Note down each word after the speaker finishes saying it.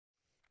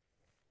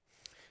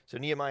So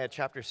Nehemiah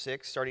chapter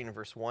 6, starting in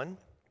verse 1.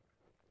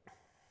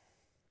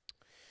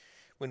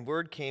 When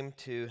word came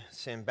to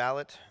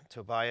Sanballat,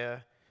 Tobiah,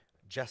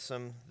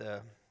 Geshem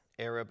the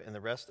Arab, and the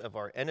rest of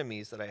our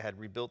enemies that I had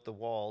rebuilt the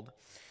wall,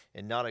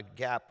 and not a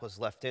gap was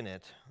left in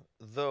it,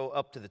 though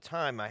up to the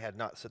time I had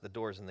not set the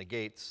doors and the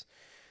gates,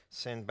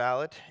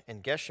 Sanballat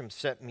and Geshem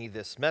sent me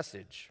this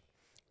message: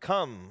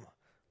 "Come,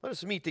 let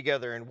us meet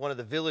together in one of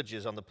the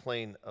villages on the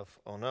plain of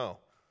Ono."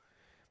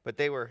 But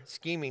they were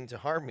scheming to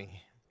harm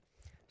me.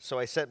 So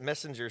I sent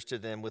messengers to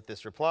them with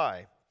this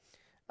reply: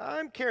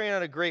 "I'm carrying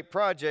out a great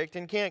project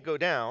and can't go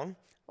down.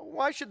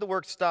 Why should the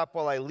work stop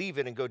while I leave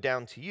it and go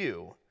down to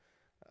you?"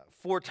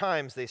 4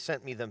 times they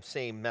sent me the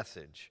same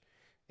message,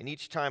 and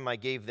each time I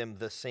gave them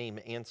the same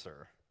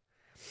answer.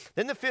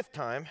 Then the 5th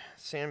time,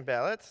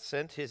 Sanballat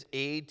sent his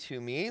aide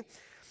to me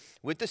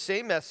with the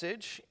same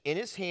message. In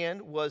his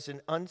hand was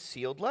an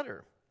unsealed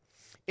letter,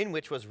 in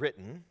which was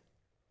written,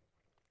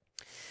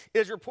 "It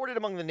is reported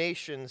among the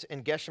nations,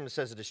 and Geshem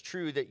says it is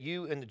true, that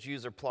you and the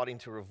Jews are plotting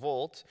to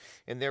revolt,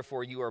 and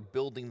therefore you are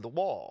building the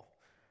wall.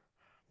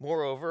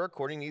 Moreover,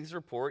 according to this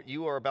report,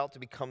 you are about to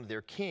become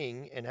their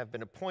king and have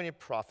been appointed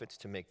prophets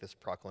to make this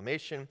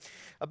proclamation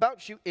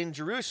about you in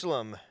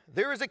Jerusalem: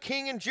 there is a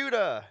king in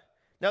Judah.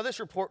 Now this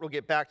report will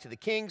get back to the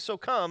king, so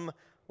come,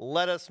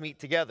 let us meet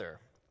together."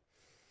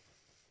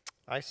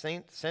 I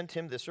sent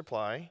him this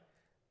reply: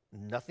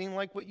 "Nothing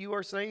like what you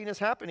are saying is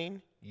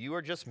happening. You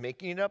are just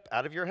making it up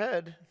out of your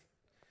head."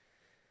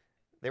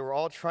 They were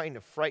all trying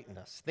to frighten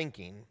us,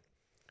 thinking,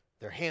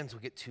 "Their hands will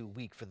get too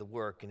weak for the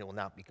work and it will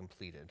not be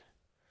completed."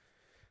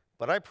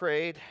 But I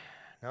prayed,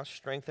 "Now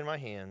strengthen my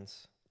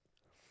hands."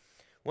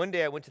 One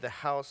day I went to the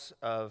house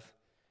of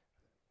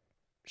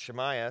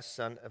Shemaiah,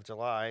 son of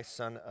Jelai,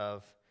 son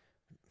of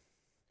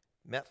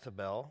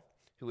Methabel,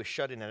 who was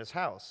shut in at his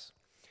house.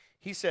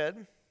 He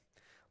said,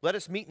 "Let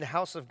us meet in the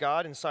house of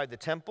God inside the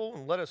temple,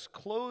 and let us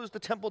close the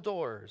temple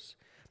doors,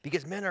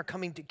 because men are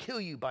coming to kill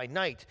you by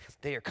night.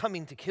 They are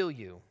coming to kill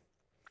you."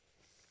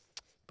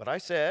 But I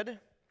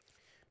said,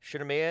 "Should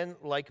a man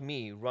like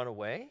me run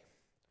away?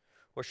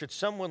 Or should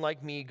someone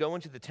like me go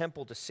into the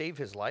temple to save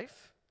his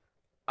life?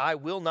 I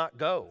will not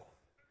go."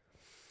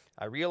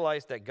 I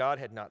realized that God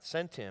had not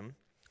sent him,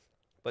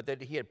 but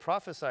that he had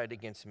prophesied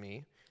against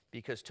me,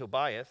 because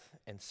Tobiah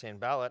and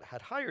Sanballat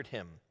had hired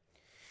him.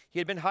 He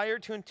had been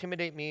hired to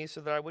intimidate me so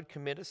that I would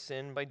commit a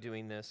sin by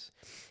doing this,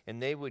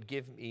 and they would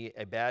give me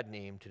a bad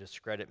name to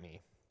discredit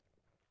me.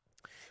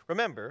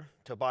 Remember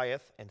Tobiah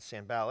and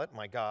Sanballat,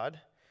 my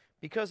God,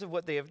 because of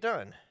what they have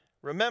done.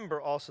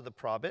 Remember also the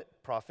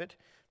prophet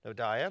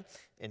Noadiah,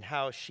 and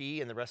how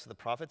she and the rest of the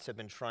prophets have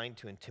been trying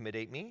to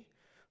intimidate me.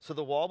 So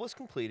the wall was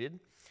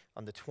completed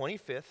on the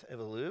 25th of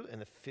Elul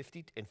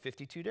in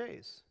 52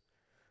 days.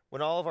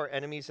 When all of our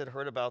enemies had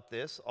heard about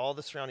this, all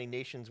the surrounding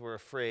nations were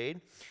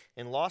afraid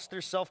and lost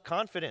their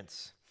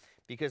self-confidence,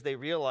 because they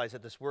realized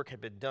that this work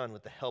had been done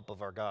with the help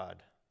of our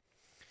God.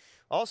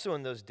 Also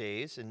in those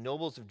days, the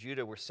nobles of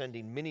Judah were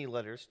sending many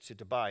letters to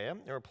Tobiah,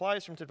 and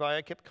replies from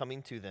Tobiah kept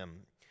coming to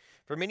them.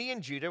 For many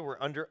in Judah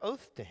were under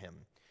oath to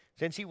him,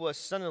 since he was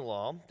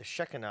son-in-law to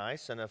Shecaniah,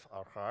 son of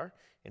Archar,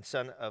 and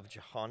son of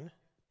Jehon,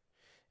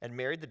 and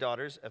married the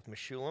daughters of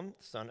Meshullam,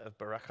 son of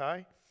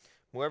Berechiah.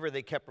 Moreover,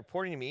 they kept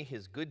reporting to me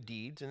his good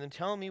deeds and then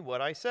telling me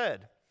what I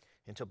said.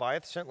 And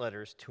Tobiah sent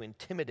letters to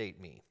intimidate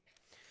me.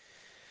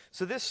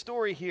 So this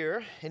story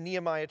here in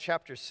Nehemiah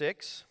chapter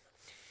 6,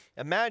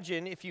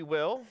 imagine, if you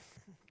will,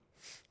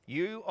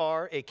 you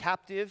are a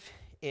captive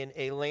in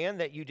a land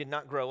that you did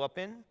not grow up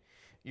in.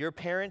 Your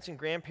parents and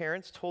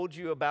grandparents told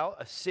you about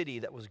a city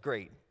that was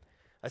great,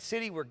 a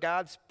city where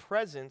God's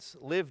presence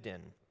lived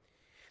in.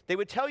 They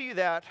would tell you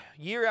that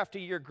year after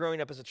year growing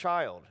up as a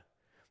child.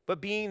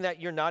 But being that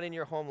you're not in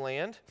your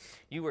homeland,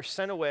 you were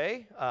sent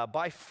away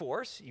by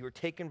force. You were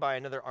taken by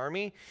another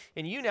army,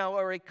 and you now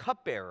are a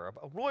cupbearer,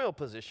 a royal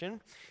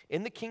position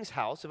in the king's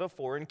house of a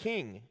foreign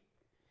king.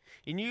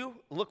 And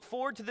you look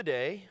forward to the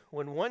day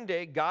when one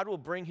day God will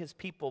bring his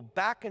people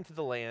back into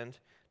the land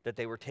that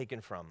they were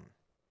taken from.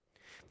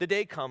 The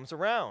day comes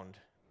around.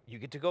 You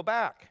get to go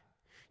back.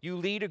 You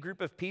lead a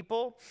group of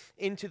people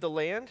into the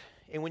land,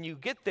 and when you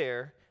get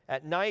there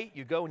at night,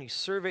 you go and you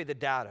survey the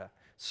data,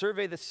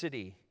 survey the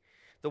city.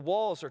 The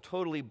walls are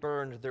totally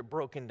burned. They're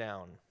broken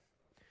down.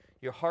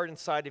 Your heart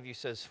inside of you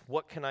says,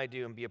 "What can I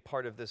do and be a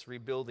part of this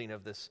rebuilding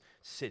of this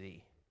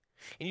city?"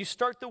 And you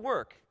start the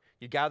work.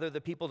 You gather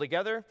the people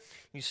together.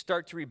 You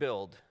start to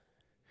rebuild.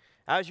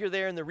 As you're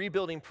there in the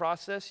rebuilding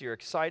process, you're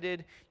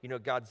excited. You know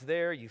God's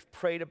there. You've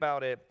prayed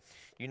about it.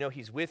 You know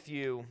he's with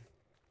you.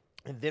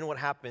 And then what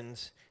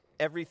happens?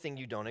 Everything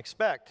you don't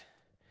expect.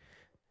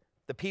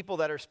 The people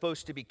that are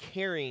supposed to be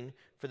caring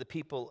for the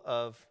people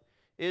of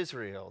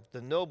Israel,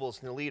 the nobles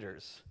and the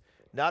leaders,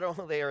 not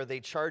only are they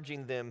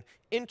charging them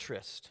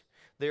interest,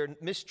 they're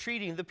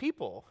mistreating the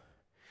people.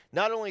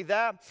 Not only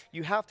that,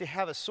 you have to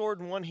have a sword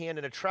in one hand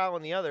and a trowel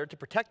in the other to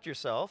protect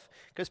yourself,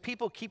 because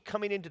people keep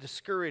coming in to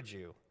discourage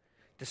you,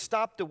 to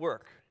stop the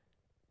work.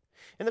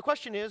 And the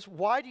question is,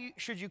 why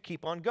should you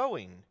keep on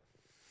going?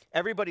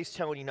 Everybody's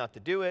telling you not to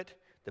do it.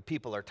 The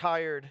people are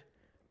tired.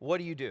 what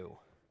do you do?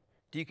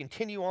 Do you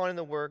continue on in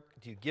the work?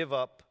 Do you give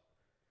up?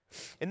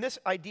 And this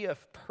idea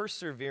of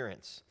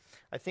perseverance,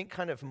 I think,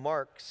 kind of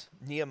marks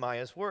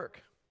Nehemiah's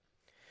work.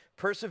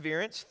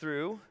 Perseverance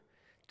through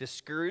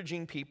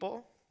discouraging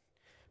people,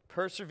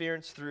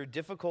 perseverance through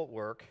difficult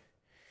work,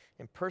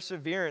 and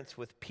perseverance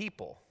with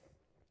people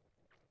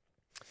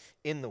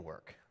in the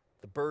work,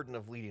 the burden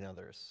of leading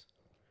others.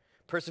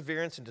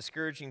 Perseverance in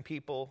discouraging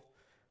people,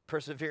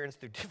 perseverance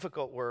through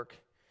difficult work,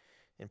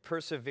 and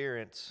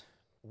perseverance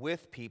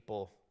with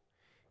people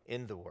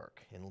in the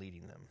work and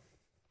leading them.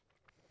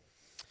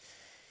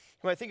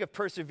 When I think of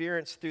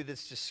perseverance through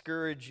this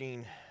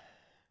discouraging,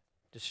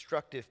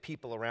 destructive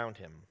people around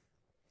him,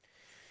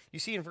 you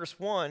see in verse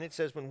 1, it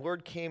says, when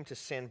word came to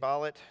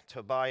Sanballat,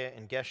 Tobiah,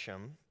 and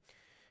Geshem,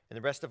 and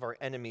the rest of our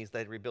enemies that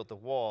had rebuilt the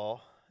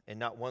wall, and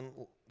not one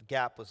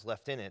gap was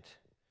left in it,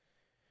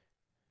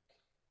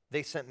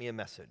 they sent me a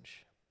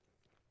message.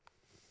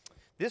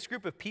 This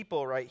group of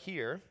people right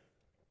here,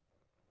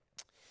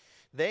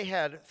 they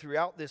had,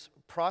 throughout this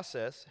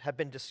process, have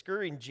been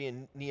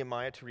discouraging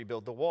Nehemiah to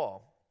rebuild the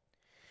wall.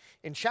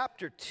 In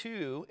chapter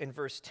 2, in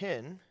verse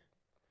 10,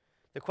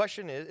 the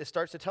question is, it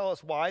starts to tell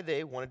us why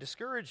they want to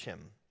discourage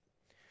him.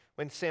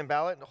 When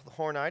Sanballat the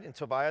Horonite and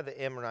Tobiah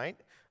the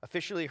Ammonite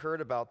officially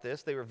heard about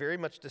this, they were very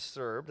much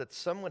disturbed that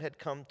someone had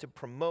come to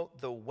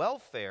promote the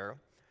welfare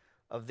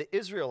of the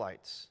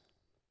Israelites.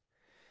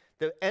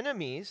 The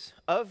enemies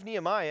of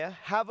Nehemiah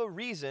have a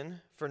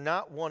reason for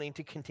not wanting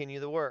to continue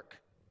the work.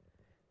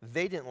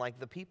 They didn't like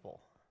the people.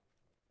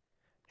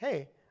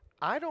 Hey,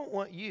 I don't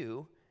want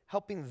you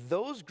helping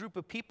those group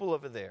of people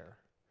over there.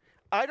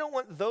 I don't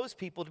want those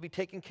people to be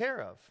taken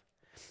care of.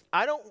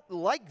 I don't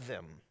like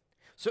them.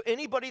 So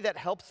anybody that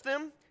helps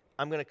them,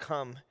 I'm going to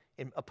come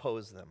and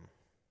oppose them.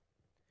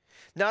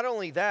 Not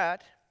only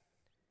that,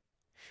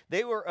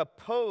 they were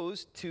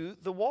opposed to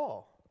the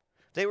wall.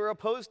 They were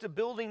opposed to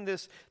building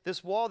this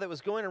wall that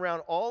was going around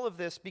all of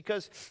this,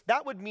 because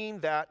that would mean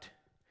that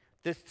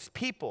the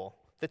people,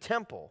 the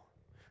temple,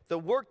 the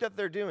work that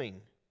they're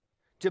doing,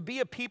 to be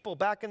a people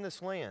back in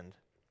this land.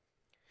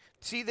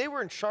 See, they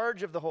were in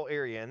charge of the whole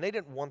area, and they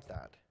didn't want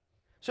that.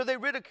 So they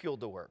ridiculed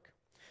the work.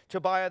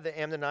 Tobiah the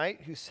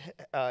Ammonite, who's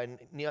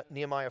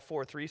Nehemiah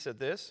 4:3 said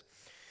this,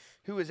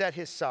 who was at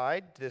his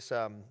side,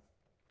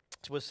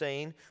 was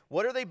saying,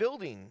 what are they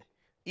building?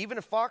 Even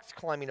a fox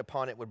climbing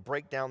upon it would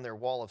break down their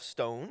wall of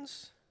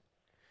stones.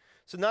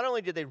 So not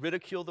only did they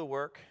ridicule the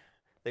work,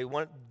 they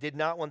did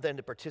not want them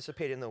to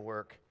participate in the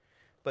work,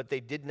 but they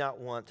did not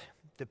want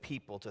the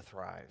people to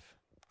thrive.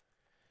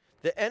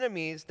 The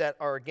enemies that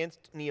are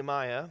against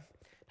Nehemiah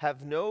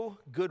have no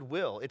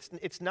goodwill.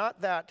 It's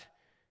not that,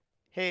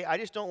 hey, I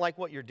just don't like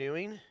what you're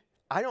doing.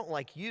 I don't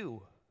like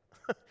you.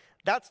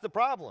 That's the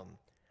problem.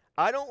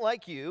 I don't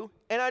like you,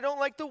 and I don't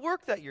like the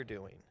work that you're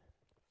doing.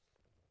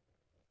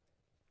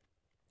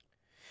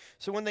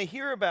 So when they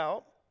hear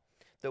about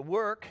the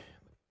work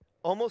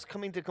almost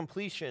coming to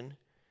completion,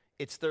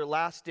 it's their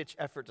last-ditch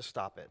effort to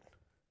stop it.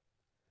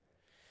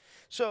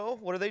 So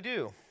what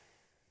do?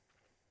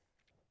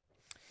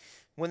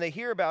 When they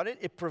hear about it,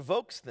 it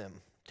provokes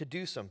them to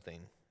do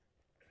something.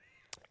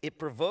 It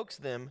provokes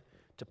them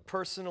to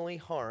personally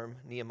harm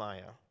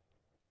Nehemiah.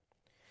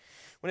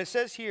 When it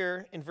says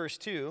here in verse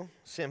 2,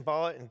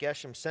 Sanballat and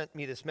Geshem sent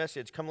me this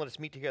message, come let us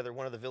meet together in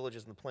one of the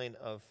villages in the plain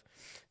of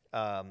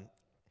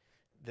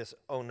this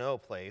Ono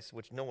place,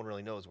 which no one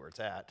really knows where it's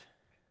at.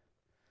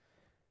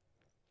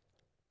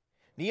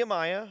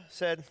 Nehemiah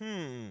said,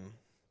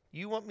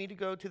 you want me to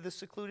go to this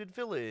secluded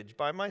village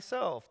by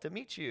myself to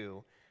meet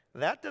you?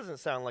 That doesn't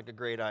sound like a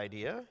great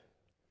idea.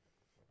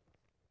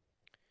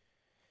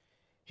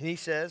 And he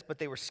says, but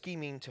they were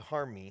scheming to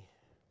harm me.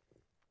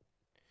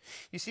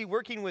 You see,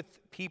 working with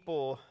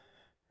people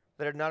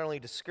that are not only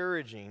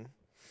discouraging,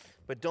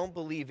 but don't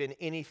believe in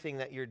anything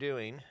that you're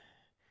doing,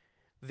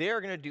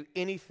 they're going to do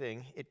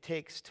anything it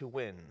takes to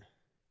win.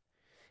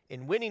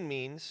 And winning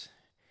means,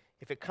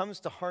 if it comes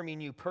to harming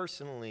you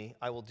personally,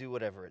 I will do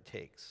whatever it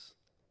takes.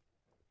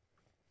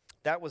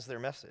 That was their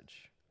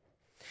message.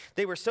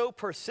 They were so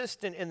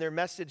persistent in their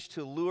message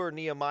to lure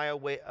Nehemiah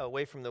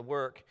away from the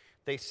work,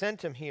 they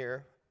sent him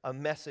here a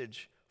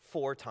message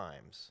 4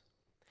 times.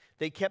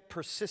 They kept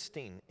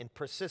persisting and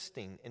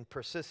persisting and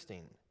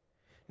persisting.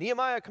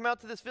 Nehemiah, come out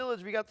to this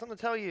village. We got something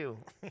to tell you.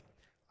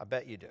 I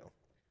bet you do.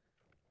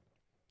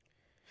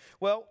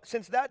 Well,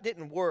 since that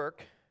didn't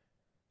work,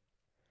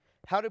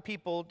 how do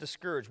people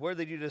discourage? What do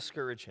they do to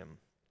discourage him?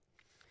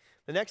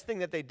 The next thing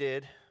that they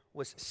did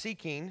was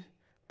seeking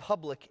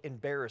public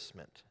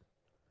embarrassment.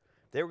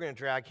 They were going to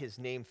drag his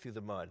name through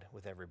the mud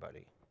with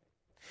everybody.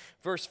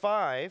 Verse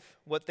 5,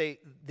 what they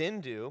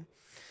then do,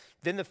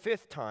 then the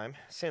 5th time,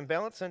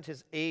 Sanballat sent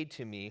his aide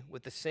to me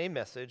with the same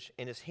message,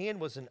 and his hand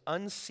was an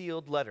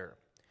unsealed letter.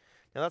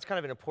 Now that's kind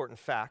of an important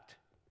fact.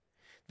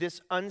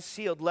 This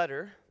unsealed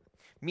letter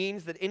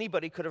means that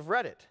anybody could have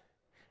read it.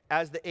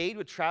 As the aide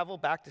would travel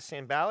back to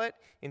Sanballat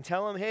and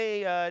tell him,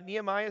 hey,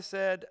 Nehemiah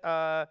said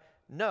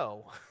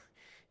no.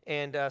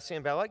 And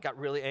Sanballat got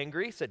really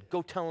angry, said,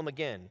 go tell him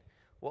again.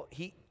 Well,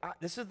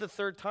 this is the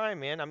third time,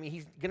 man. I mean,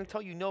 he's going to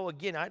tell you no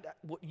again.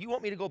 You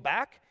want me to go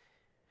back?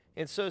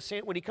 And so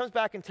when he comes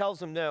back and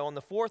tells him no, on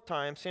the fourth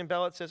time,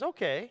 Sanballat says,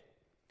 okay,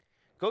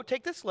 go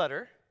take this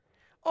letter.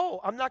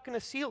 Oh, I'm not going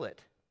to seal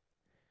it.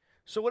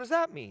 So what does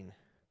that mean?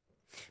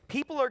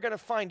 People are going to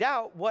find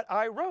out what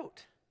I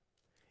wrote.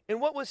 And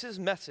what was his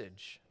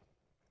message?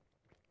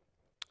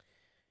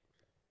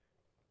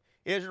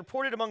 It is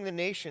reported among the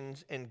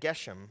nations, and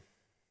Geshem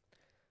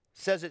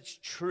says it's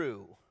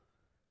true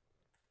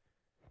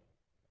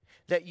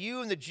that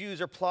you and the Jews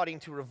are plotting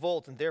to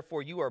revolt, and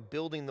therefore you are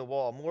building the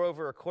wall.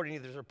 Moreover, according to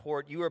this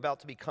report, you are about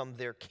to become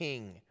their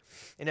king,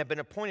 and have been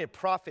appointed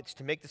prophets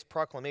to make this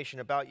proclamation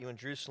about you in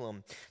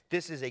Jerusalem.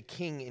 This is a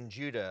king in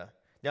Judah.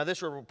 Now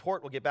this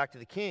report will get back to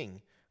the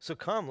king. So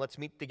come, let's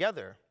meet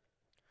together.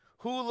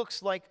 Who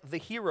looks like the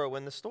hero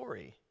in the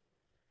story?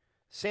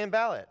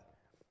 Sanballat.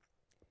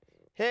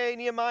 Hey,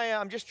 Nehemiah,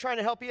 I'm just trying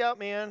to help you out,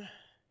 man.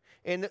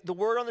 And the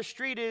word on the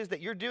street is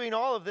that you're doing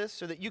all of this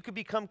so that you could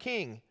become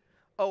king.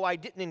 Oh, I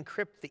didn't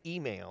encrypt the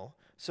email,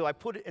 so I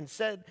put it and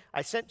said,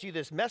 I sent you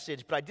this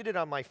message, but I did it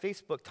on my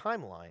Facebook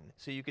timeline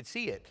so you could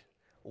see it.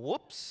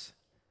 Whoops.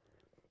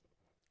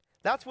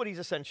 That's what he's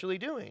essentially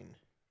doing.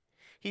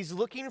 He's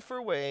looking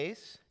for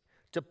ways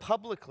to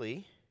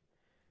publicly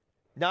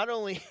not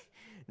only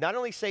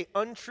say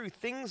untrue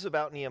things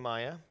about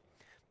Nehemiah,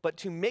 but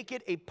to make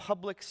it a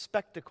public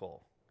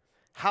spectacle.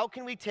 How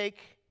can we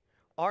take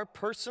our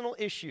personal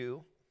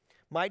issue,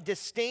 my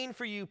disdain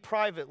for you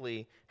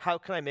privately, how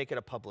can I make it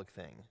a public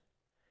thing?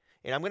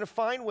 And I'm going to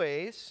find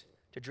ways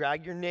to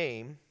drag your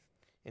name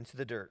into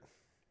the dirt.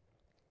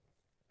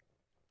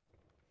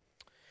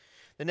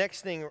 The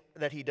next thing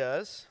that he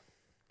does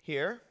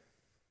here,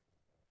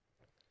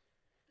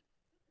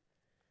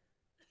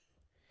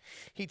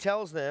 he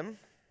tells them,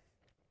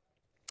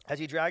 as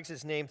he drags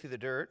his name through the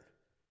dirt,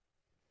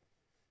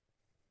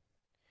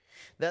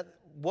 that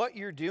what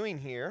you're doing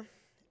here,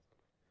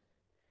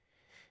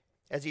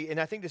 and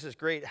I think this is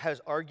great, has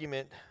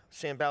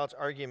Sanballat's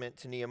argument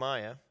to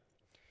Nehemiah.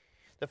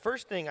 The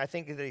first thing I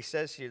think that he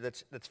says here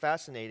that's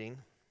fascinating,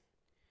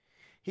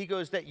 he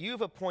goes that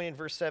you've appointed,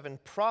 verse 7,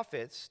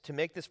 prophets to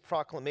make this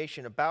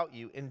proclamation about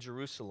you in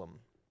Jerusalem.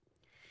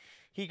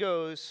 He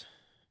goes,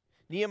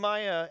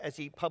 Nehemiah, as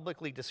he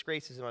publicly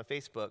disgraces him on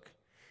Facebook,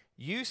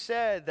 you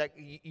said that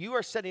you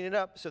are setting it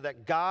up so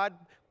that God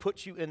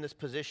puts you in this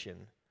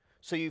position.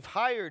 So you've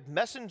hired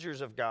messengers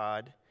of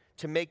God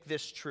to make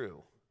this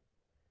true.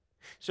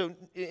 So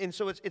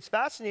it's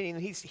fascinating.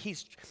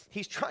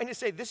 He's trying to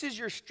say this is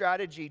your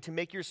strategy to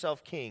make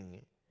yourself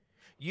king.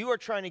 You are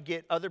trying to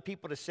get other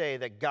people to say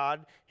that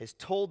God has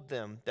told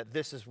them that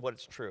this is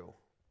what's true.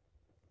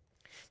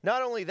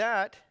 Not only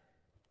that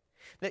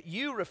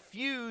you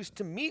refuse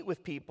to meet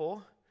with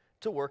people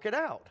to work it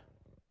out.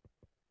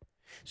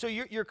 So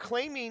you're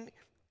claiming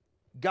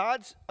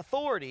God's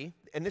authority,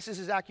 and this is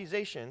his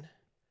accusation,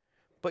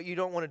 but you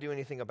don't want to do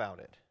anything about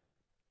it.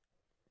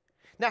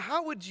 Now,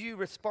 how would you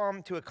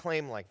respond to a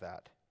claim like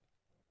that?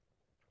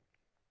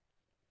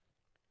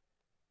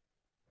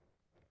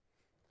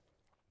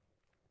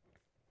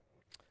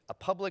 A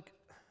public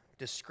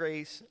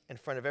disgrace in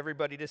front of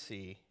everybody to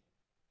see.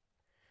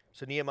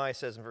 So Nehemiah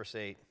says in verse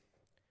 8,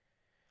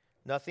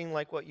 nothing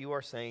like what you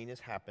are saying is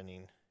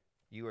happening.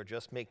 You are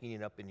just making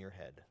it up in your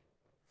head.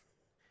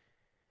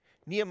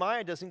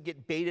 Nehemiah doesn't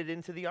get baited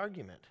into the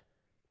argument.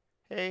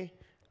 Hey,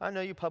 I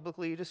know you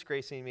publicly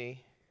disgracing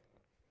me,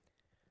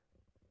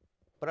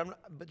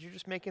 but you're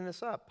just making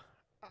this up.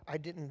 I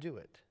didn't do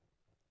it.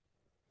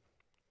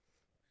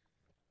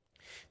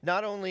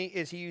 Not only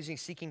is he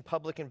seeking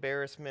public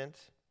embarrassment,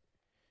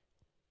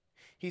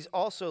 he's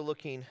also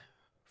looking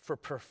for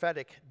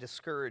prophetic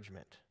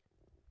discouragement.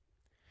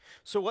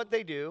 So what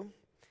they do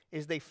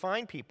is they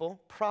find people,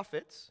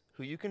 prophets,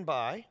 who you can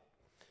buy,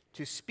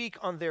 to speak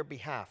on their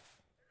behalf.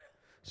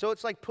 So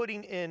it's like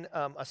putting in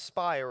a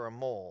spy or a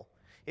mole.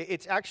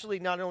 It's actually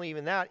not only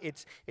even that,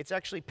 it's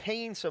actually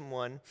paying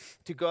someone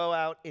to go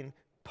out and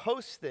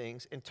post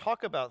things and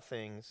talk about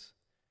things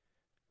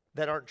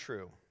that aren't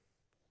true.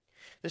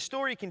 The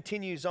story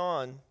continues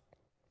on,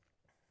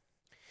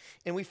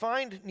 and we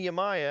find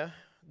Nehemiah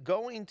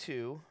going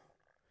to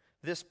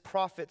this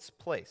prophet's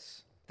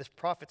place, this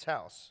prophet's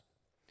house.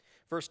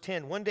 Verse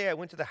 10, one day I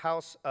went to the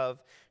house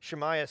of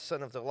Shemaiah,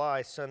 son of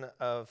Delai, son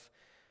of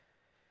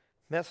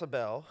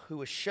Methabel, who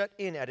was shut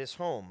in at his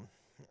home.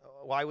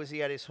 Why was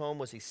he at his home?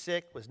 Was he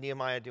sick? Was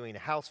Nehemiah doing a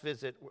house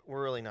visit?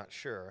 We're really not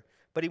sure.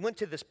 But he went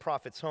to this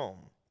prophet's home.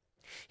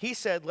 He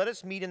said, let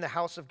us meet in the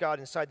house of God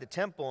inside the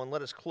temple, and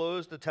let us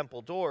close the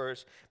temple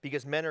doors,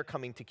 because men are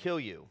coming to kill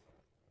you.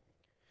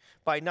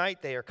 By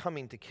night they are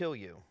coming to kill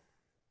you.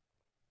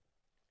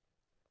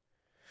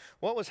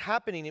 What was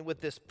happening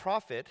with this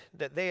prophet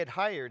that they had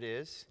hired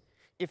is,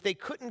 if they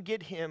couldn't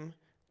get him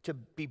to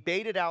be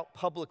baited out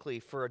publicly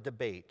for a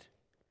debate,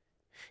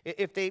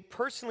 if they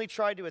personally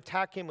tried to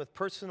attack him with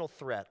personal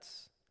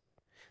threats,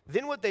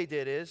 then what they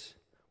did is,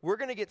 we're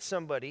going to get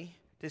somebody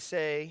to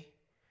say,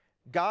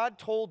 God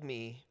told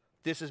me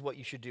this is what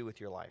you should do with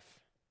your life.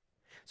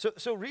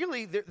 So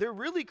really, they're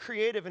really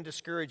creative in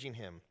discouraging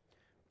him.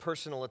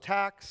 Personal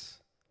attacks,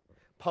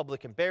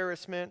 public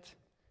embarrassment,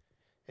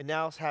 and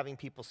now it's having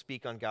people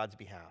speak on God's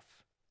behalf.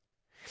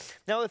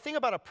 Now, the thing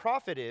about a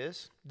prophet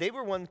is they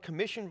were one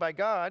commissioned by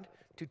God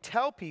to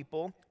tell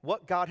people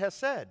what God has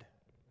said.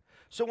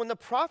 So when the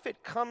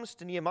prophet comes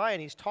to Nehemiah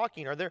and he's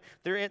talking, or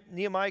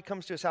Nehemiah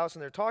comes to his house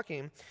and they're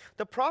talking,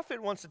 the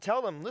prophet wants to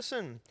tell them,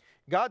 listen,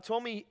 God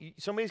told me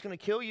somebody's going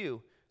to kill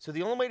you. So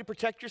the only way to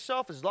protect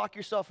yourself is lock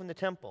yourself in the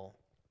temple.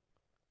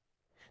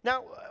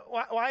 Now,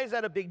 why is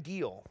that a big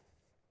deal?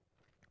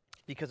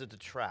 Because it's a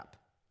trap.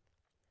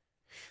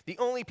 The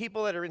only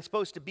people that are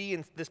supposed to be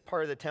in this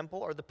part of the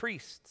temple are the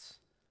priests.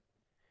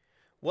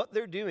 What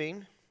they're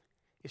doing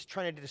is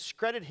trying to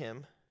discredit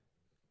him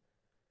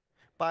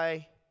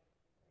by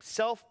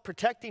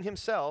protecting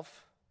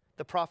himself,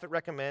 the prophet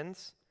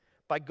recommends,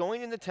 by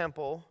going in the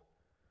temple,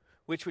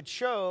 which would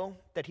show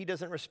that he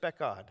doesn't respect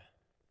God.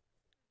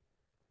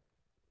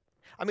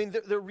 I mean,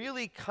 they're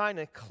really kind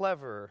of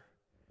clever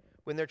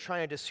when they're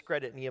trying to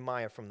discredit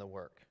Nehemiah from the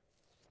work.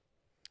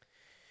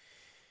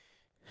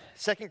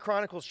 2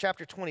 Chronicles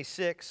chapter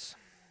 26,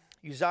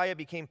 Uzziah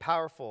became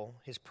powerful.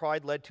 His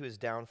pride led to his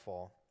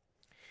downfall.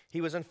 He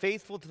was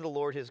unfaithful to the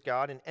Lord his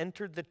God and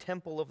entered the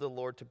temple of the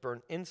Lord to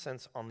burn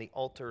incense on the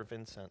altar of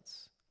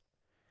incense.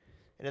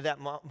 And at that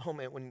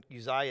moment when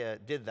Uzziah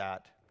did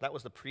that, that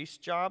was the priest's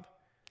job.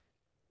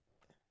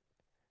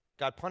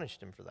 God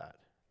punished him for that.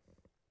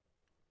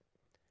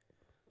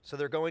 So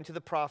they're going to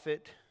the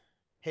prophet.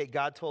 Hey,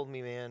 God told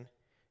me, man,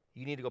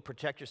 you need to go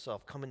protect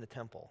yourself. Come in the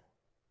temple.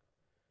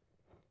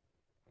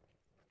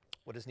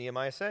 What does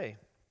Nehemiah say?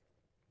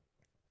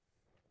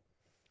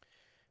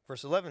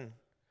 Verse 11,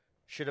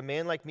 should a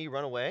man like me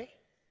run away?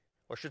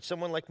 Or should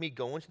someone like me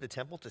go into the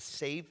temple to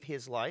save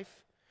his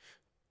life?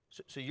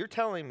 So you're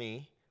telling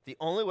me the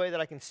only way that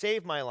I can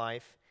save my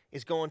life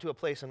is go into a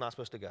place I'm not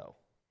supposed to go.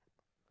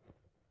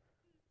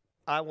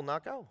 I will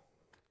not go.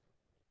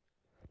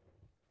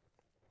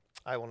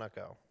 I will not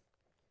go.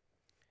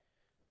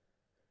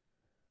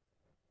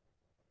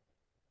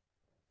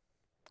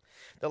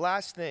 The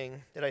last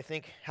thing that I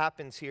think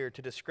happens here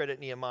to discredit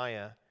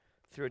Nehemiah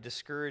through a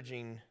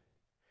discouraging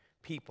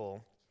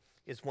people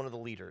is one of the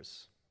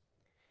leaders.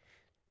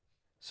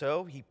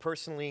 So he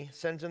personally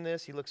sends him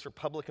this. He looks for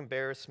public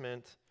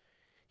embarrassment.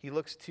 He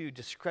looks to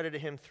discredit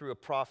him through a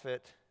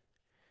prophet.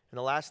 And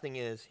the last thing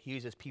is he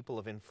uses people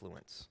of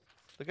influence.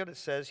 Look at what it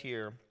says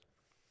here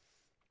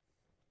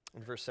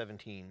in verse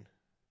 17.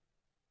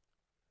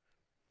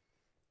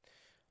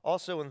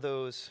 Also in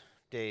those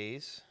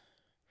days,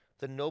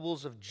 the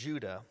nobles of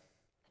Judah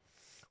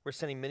were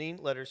sending many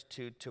letters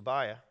to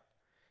Tobiah,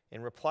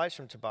 and replies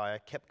from Tobiah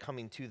kept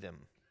coming to them.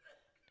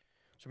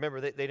 So remember,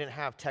 they didn't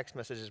have text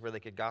messages where they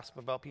could gossip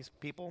about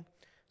people,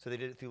 so they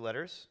did it through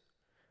letters.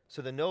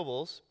 So the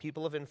nobles,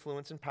 people of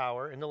influence and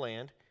power in the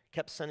land,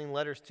 kept sending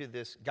letters to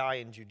this guy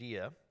in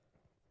Judea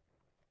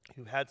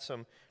who had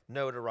some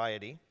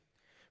notoriety.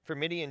 For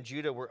many in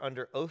Judah were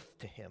under oath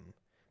to him,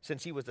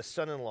 since he was the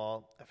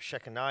son-in-law of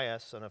Shechaniah,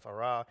 son of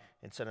Arah,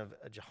 and son of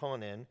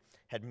Jehohanan,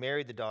 had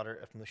married the daughter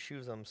of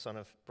Meshullam, son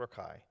of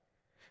Berechiah.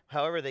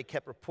 However, they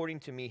kept reporting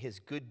to me his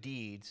good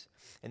deeds,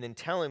 and then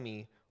telling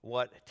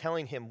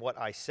him what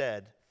I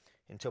said,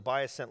 and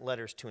Tobiah sent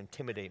letters to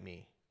intimidate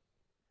me.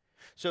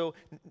 So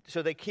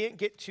they can't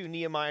get to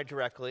Nehemiah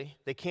directly.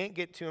 They can't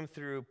get to him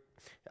through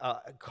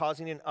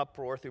causing an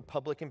uproar, through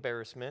public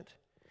embarrassment.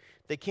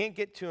 They can't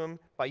get to him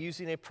by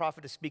using a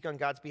prophet to speak on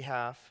God's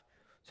behalf.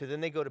 So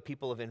then they go to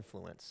people of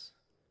influence.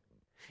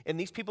 And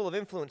these people of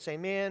influence say,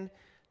 man,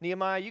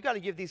 Nehemiah, you got to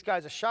give these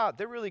guys a shot.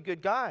 They're really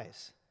good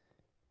guys.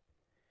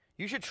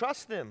 You should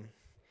trust them.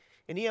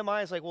 And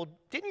Nehemiah's like, well,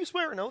 didn't you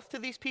swear an oath to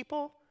these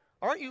people?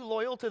 Aren't you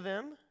loyal to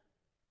them?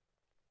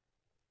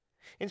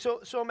 And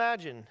so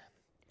imagine,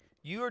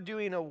 you are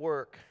doing a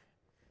work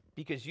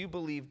because you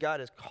believe God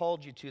has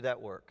called you to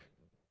that work.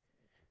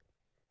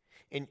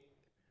 And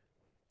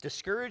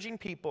discouraging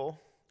people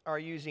are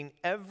using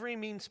every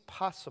means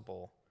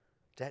possible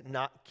that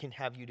can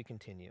have you to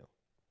continue.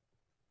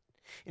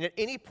 And at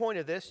any point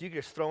of this, you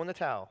can just throw in the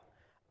towel.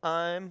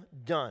 I'm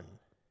done.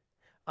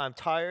 I'm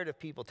tired of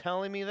people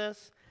telling me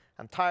this.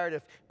 I'm tired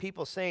of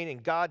people saying in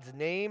God's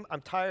name.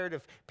 I'm tired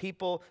of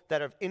people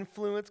that have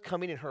influence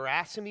coming and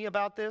harassing me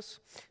about this.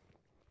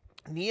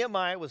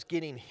 Nehemiah was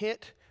getting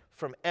hit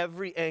from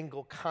every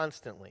angle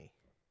constantly.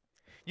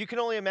 You can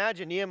only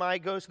imagine Nehemiah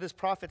goes to this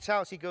prophet's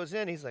house. He goes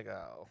in. He's like,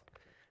 oh,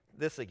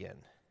 this again.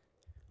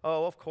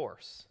 Oh, of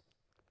course.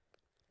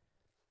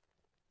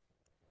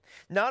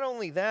 Not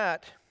only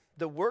that,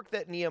 the work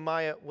that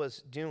Nehemiah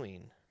was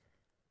doing,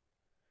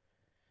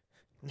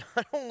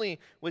 not only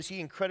was he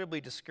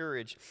incredibly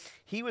discouraged,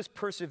 he was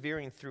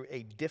persevering through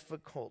a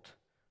difficult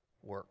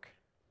work.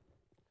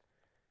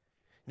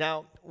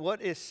 Now,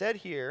 what is said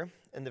here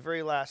in the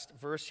very last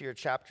verse here,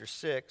 chapter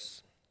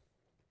 6,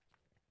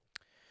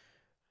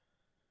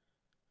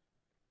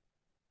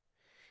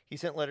 he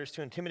sent letters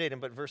to intimidate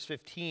him, but verse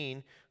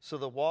 15, so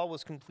the wall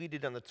was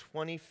completed on the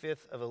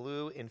 25th of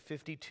Elul in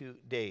 52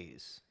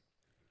 days.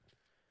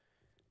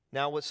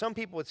 Now, what some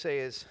people would say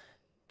is,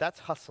 that's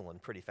hustling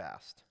pretty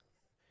fast.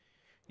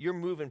 You're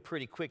moving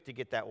pretty quick to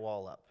get that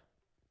wall up.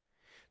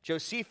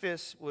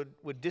 Josephus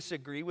would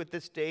disagree with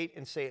this date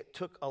and say it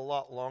took a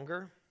lot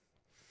longer.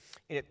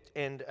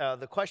 And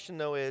the question,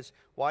 though, is,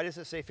 why does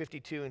it say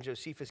 52 and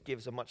Josephus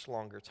gives a much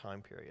longer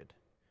time period?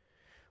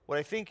 What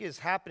I think is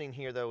happening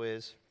here, though,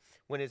 is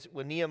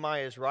when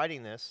Nehemiah is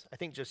writing this, I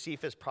think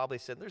Josephus probably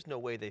said, there's no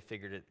way they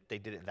did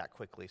it that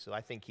quickly. So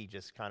I think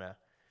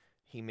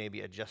he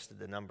maybe adjusted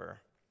the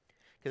number.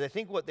 Because I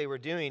think what they were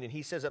doing, and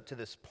he says up to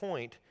this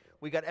point,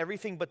 we got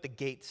everything but the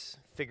gates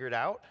figured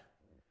out,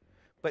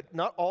 but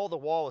not all the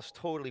wall is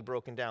totally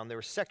broken down. There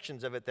were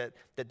sections of it that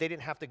they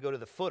didn't have to go to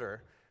the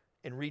footer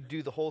and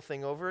redo the whole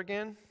thing over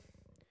again,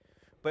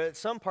 but at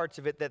some parts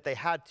of it that they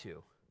had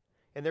to.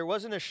 And there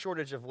wasn't a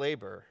shortage of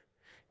labor.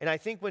 And I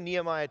think when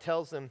Nehemiah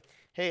tells them,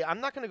 hey,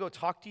 I'm not going to go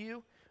talk to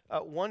you,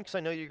 one, because I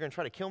know you're going to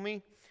try to kill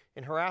me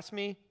and harass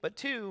me, but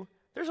two,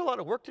 there's a lot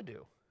of work to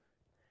do.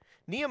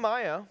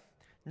 Nehemiah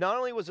not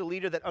only was a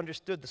leader that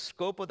understood the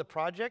scope of the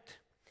project,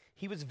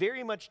 he was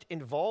very much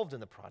involved in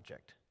the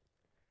project.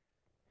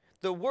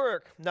 The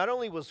work not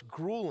only was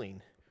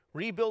grueling,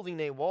 rebuilding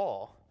a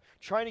wall,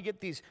 trying to get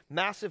these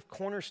massive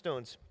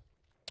cornerstones,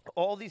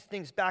 all these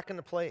things back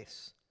into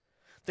place.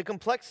 The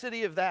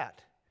complexity of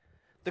that,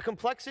 the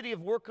complexity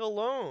of work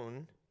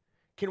alone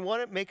can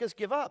make us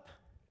give up.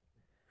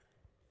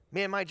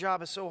 Man, my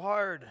job is so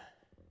hard.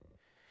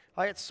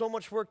 I had so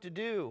much work to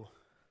do.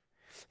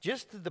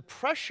 Just the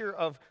pressure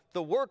of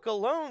the work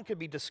alone could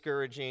be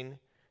discouraging.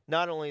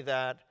 Not only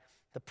that,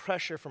 the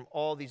pressure from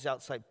all these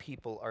outside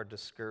people are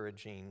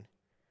discouraging.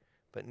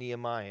 But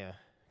Nehemiah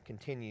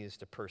continues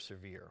to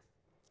persevere.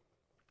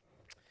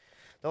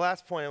 The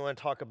last point I want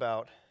to talk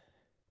about,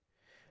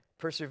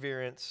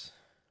 perseverance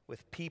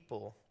with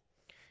people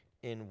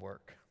in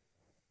work.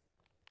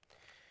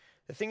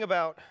 The thing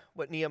about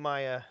what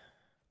Nehemiah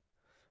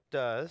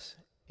does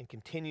and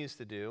continues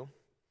to do,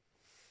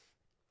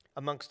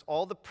 amongst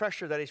all the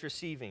pressure that he's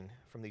receiving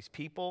from these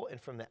people and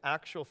from the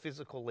actual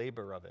physical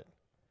labor of it,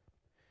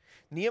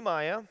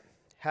 Nehemiah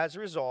has a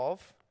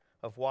resolve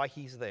of why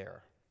he's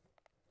there.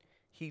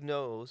 He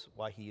knows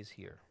why he is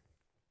here.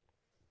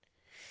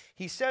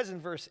 He says in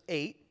verse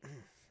 8,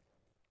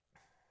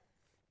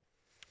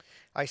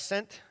 I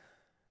sent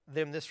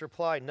them this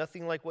reply,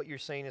 nothing like what you're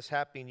saying is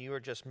happening. You are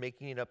just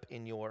making it up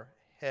in your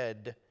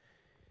head.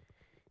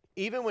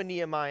 Even when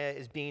Nehemiah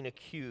is being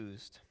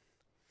accused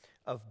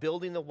of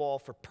building the wall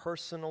for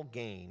personal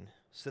gain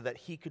so that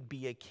he could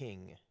be a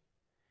king,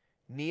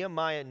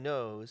 Nehemiah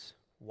knows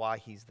why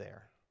he's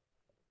there.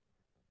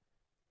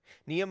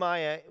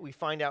 Nehemiah, we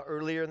find out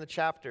earlier in the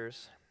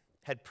chapters,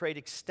 had prayed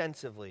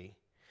extensively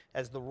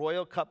as the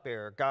royal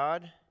cupbearer,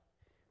 God,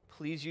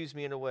 please use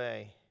me in a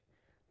way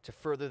to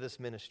further this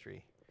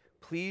ministry.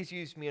 Please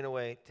use me in a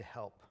way to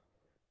help.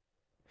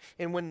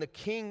 And when the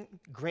king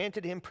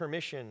granted him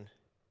permission,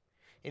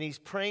 and he's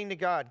praying to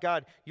God,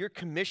 God, you're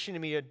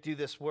commissioning me to do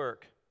this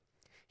work,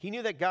 he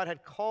knew that God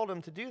had called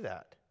him to do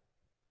that.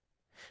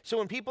 So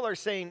when people are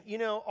saying, you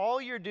know,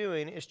 all you're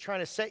doing is trying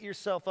to set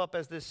yourself up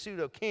as this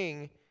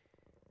pseudo-king,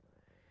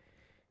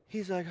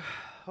 he's like,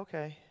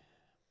 okay,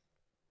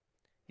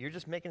 you're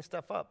just making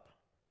stuff up.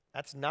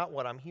 That's not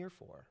what I'm here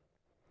for.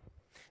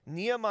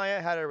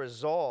 Nehemiah had a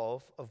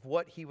resolve of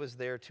what he was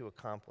there to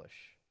accomplish.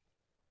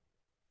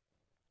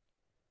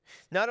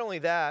 Not only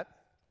that,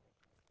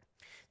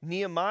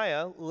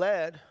 Nehemiah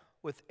led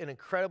with an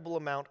incredible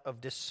amount of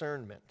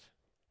discernment.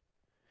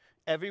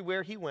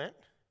 Everywhere he went,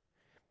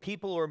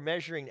 people were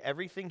measuring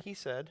everything he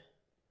said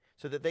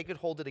so that they could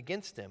hold it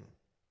against him.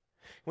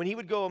 When he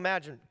would go,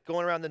 imagine,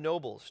 going around the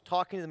nobles,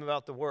 talking to them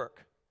about the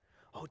work.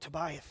 Oh,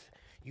 Tobias,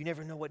 you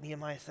never know what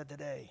Nehemiah said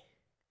today.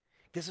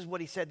 This is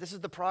what he said. This is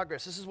the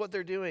progress. This is what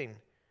they're doing.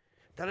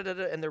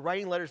 And they're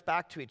writing letters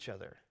back to each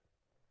other.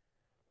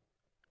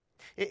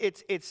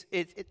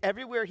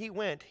 Everywhere he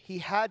went, he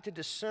had to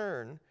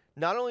discern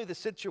not only the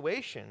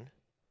situation,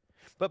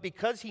 but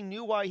because he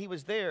knew why he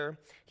was there,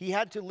 he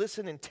had to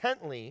listen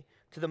intently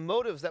to the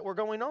motives that were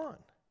going on.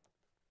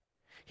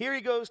 Here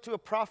he goes to a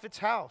prophet's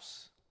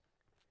house.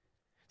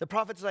 The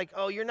prophet's like,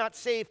 oh, you're not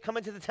safe. Come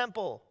into the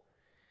temple.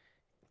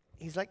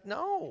 He's like,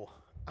 no,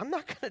 I'm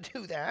not going to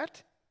do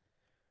that.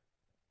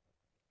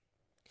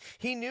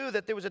 He knew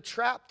that there was a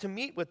trap to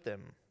meet with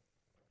them.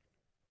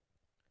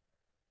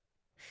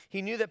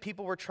 He knew that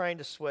people were trying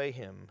to sway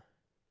him.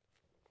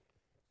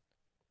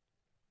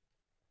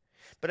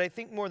 But I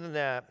think more than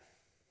that,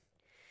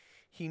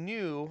 he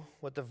knew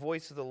what the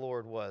voice of the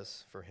Lord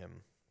was for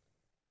him.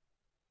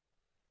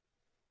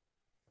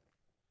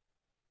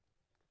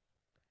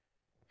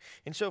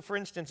 And so, for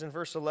instance, in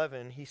verse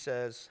 11, he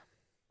says,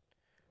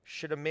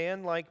 should a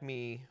man like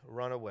me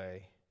run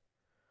away,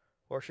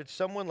 or should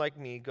someone like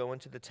me go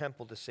into the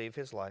temple to save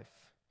his life?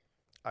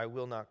 I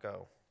will not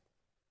go.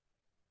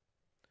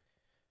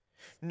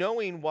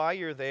 Knowing why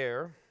you're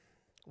there,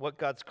 what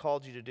God's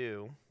called you to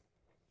do,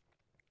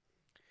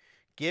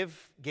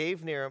 gave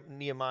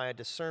Nehemiah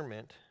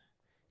discernment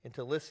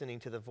into listening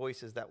to the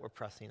voices that were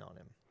pressing on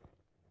him.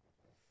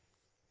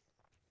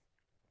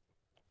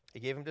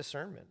 It gave him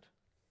discernment.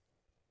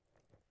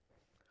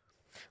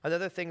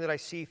 Another thing that I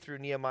see through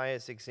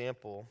Nehemiah's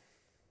example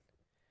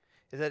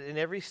is that in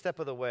every step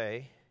of the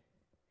way,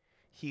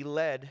 he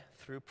led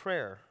through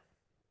prayer.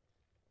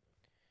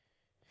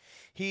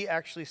 He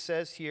actually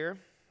says here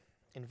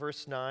in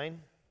verse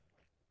 9,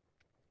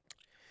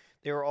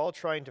 they were all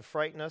trying to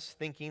frighten us,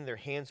 thinking their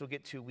hands will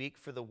get too weak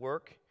for the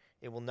work.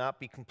 It will not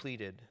be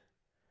completed.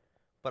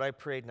 But I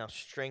prayed, now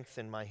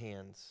strengthen my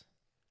hands.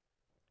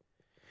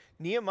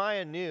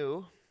 Nehemiah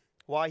knew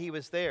why he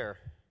was there.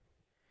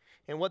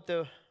 And what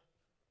the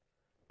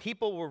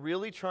people were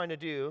really trying to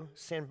do,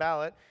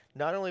 Sanballat,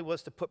 not only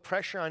was to put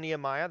pressure on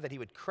Nehemiah that he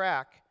would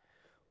crack,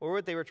 or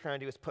what they were trying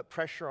to do is put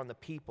pressure on the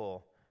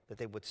people that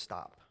they would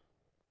stop.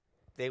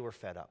 They were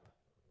fed up.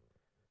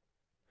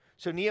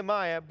 So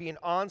Nehemiah, being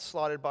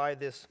onslaughted by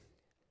this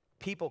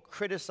people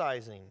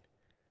criticizing,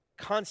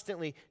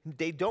 constantly,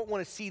 they don't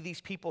want to see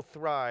these people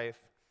thrive.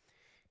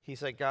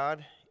 He's like,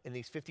 God, in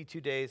these 52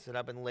 days that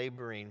I've been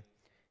laboring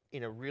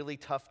in a really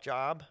tough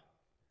job,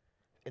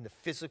 in the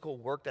physical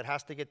work that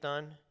has to get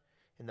done,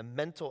 in the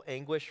mental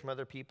anguish from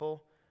other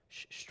people,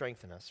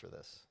 strengthen us for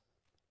this.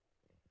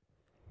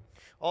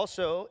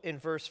 Also, in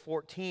verse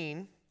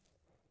 14,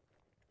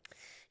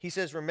 he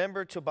says,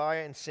 remember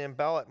Tobiah and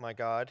Sanballat, my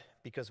God,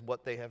 because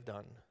what they have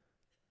done.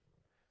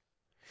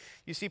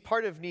 You see,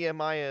 part of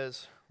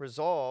Nehemiah's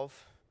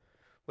resolve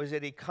was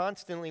that he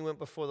constantly went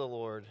before the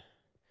Lord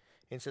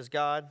and says,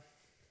 God,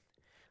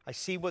 I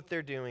see what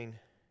they're doing.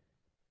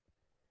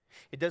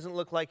 It doesn't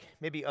look like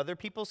maybe other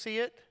people see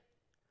it,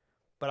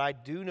 but I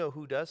do know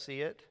who does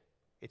see it.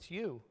 It's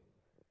you.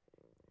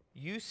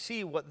 You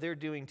see what they're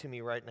doing to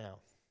me right now.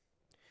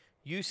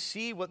 You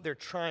see what they're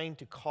trying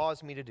to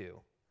cause me to do.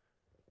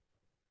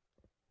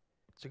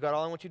 So God,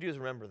 all I want you to do is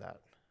remember that.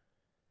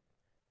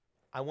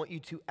 I want you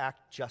to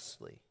act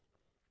justly.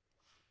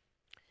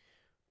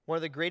 One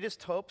of the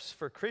greatest hopes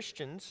for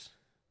Christians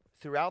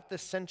throughout the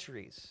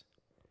centuries,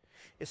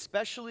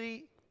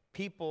 especially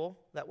people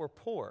that were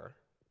poor,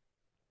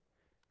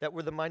 that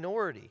were the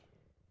minority,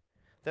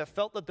 that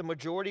felt that the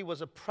majority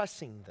was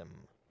oppressing them,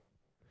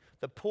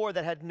 the poor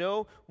that had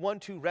no one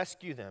to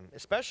rescue them,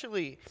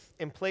 especially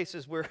in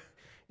places where,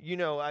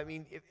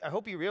 I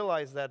hope you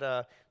realize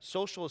that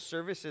social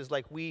services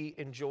like we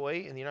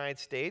enjoy in the United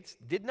States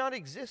did not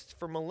exist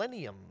for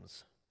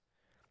millenniums.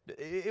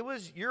 It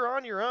was, you're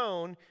on your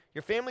own,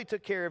 your family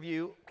took care of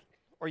you,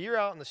 or you're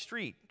out in the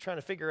street trying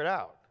to figure it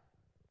out.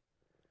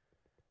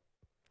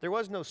 There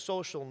was no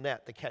social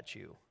net to catch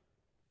you.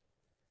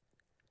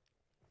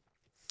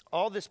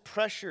 All this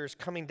pressure is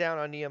coming down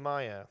on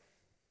Nehemiah.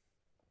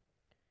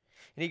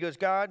 And he goes,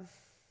 God,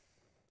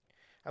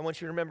 I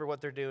want you to remember what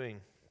they're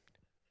doing.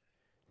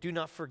 Do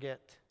not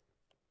forget.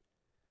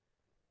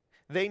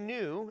 They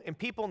knew, and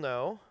people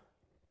know,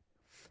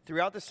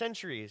 throughout the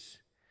centuries,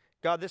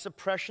 God, this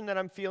oppression that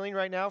I'm feeling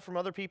right now from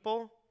other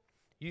people,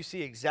 you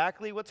see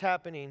exactly what's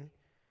happening,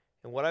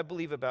 and what I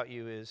believe about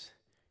you is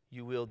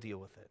you will deal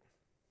with it.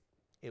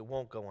 It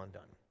won't go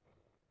undone.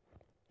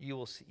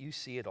 You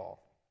see it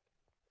all.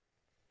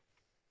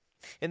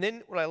 And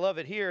then what I love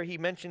it here, he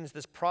mentions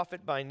this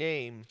prophet by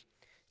name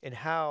and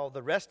how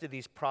the rest of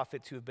these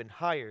prophets who have been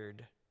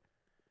hired,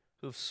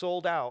 who've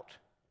sold out,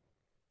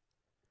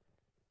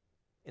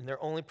 and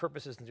their only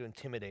purpose is to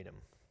intimidate him,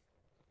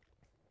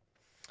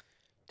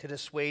 to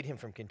dissuade him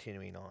from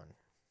continuing on.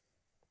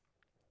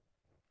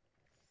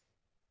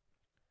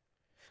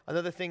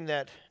 Another thing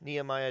that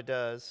Nehemiah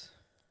does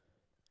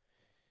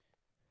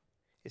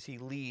is he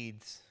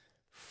leads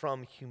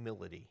from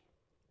humility.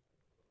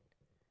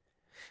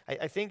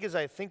 I think as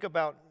I think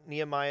about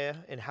Nehemiah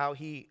and how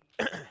he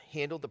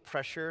handled the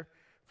pressure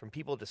from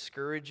people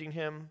discouraging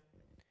him,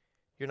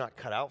 you're not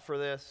cut out for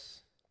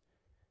this,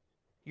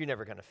 you're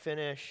never going to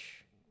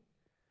finish,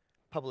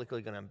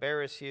 publicly going to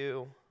embarrass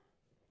you.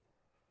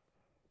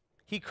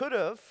 He could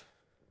have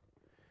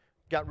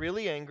got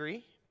really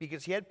angry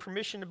because he had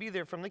permission to be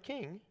there from the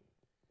king,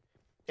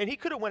 and he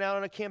could have went out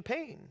on a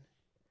campaign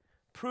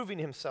proving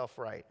himself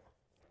right.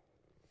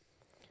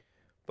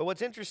 But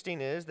what's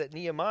interesting is that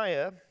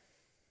Nehemiah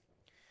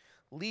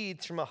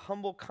leads from a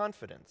humble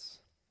confidence.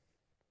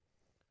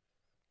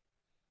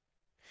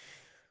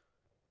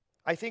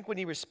 I think when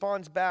he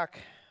responds back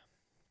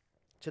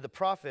to the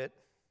prophet,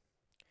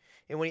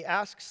 and when he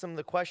asks him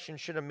the question,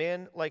 should a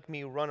man like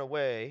me run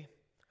away,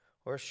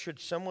 or should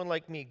someone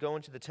like me go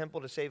into the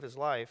temple to save his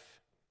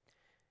life?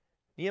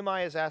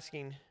 Nehemiah is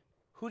asking,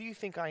 who do you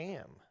think I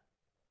am?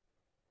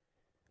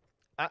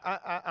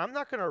 I'm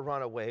not going to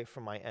run away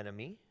from my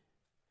enemy.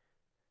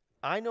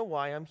 I know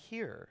why I'm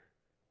here.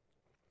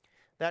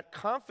 That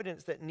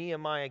confidence that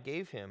Nehemiah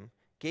gave him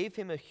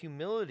a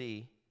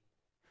humility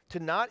to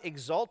not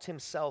exalt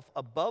himself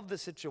above the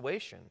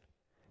situation.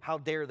 How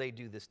dare they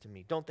do this to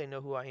me? Don't they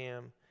know who I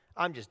am?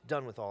 I'm just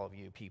done with all of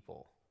you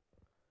people.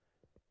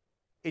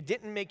 It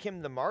didn't make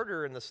him the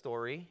martyr in the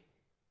story,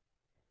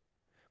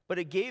 but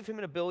it gave him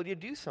an ability to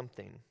do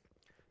something.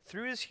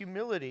 Through his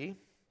humility,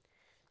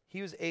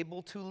 he was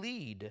able to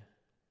lead.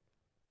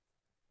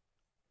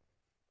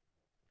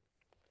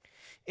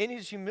 In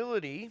his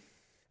humility,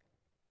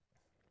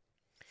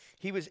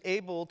 He was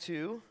able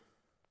to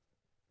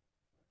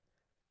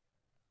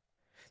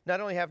not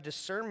only have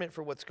discernment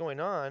for what's going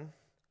on,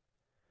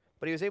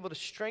 but he was able to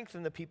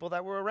strengthen the people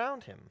that were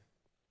around him.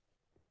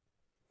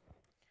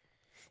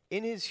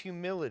 In his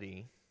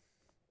humility,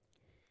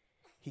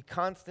 he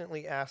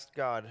constantly asked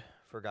God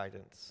for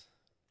guidance.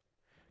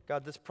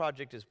 God, this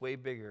project is way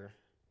bigger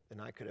than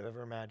I could have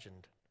ever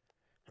imagined.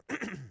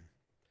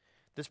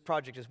 This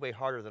project is way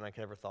harder than I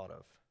could ever thought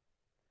of.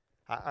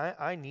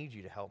 I need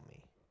you to help me.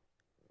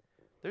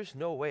 There's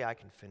no way I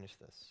can finish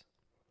this.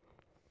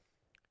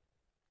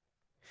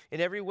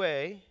 In every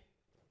way,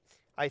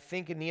 I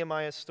think in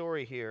Nehemiah's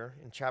story here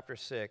in chapter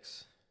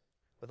 6,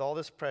 with all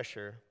this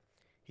pressure,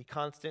 he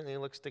constantly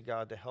looks to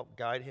God to help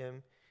guide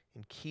him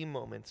in key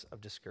moments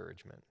of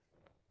discouragement.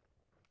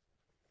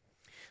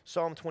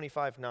 Psalm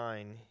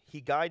 25:9, he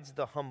guides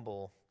the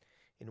humble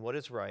in what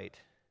is right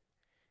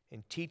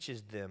and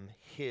teaches them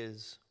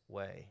his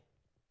way.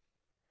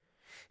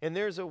 And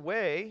there's a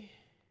way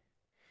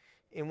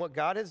in what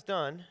God has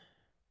done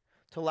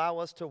to allow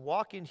us to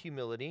walk in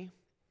humility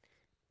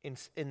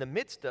in the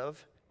midst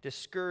of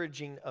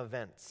discouraging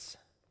events.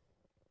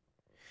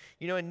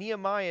 You know, in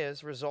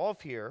Nehemiah's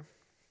resolve here,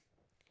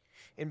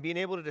 in being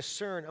able to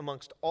discern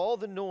amongst all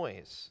the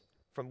noise,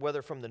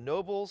 whether from the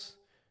nobles,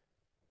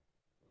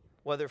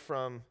 whether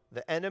from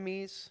the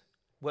enemies,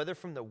 whether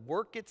from the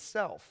work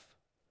itself,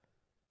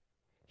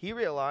 he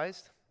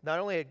realized not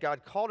only had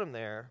God called him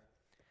there,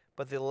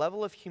 but the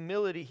level of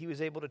humility he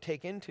was able to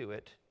take into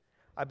it,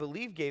 I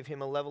believe gave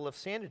him a level of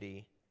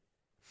sanity.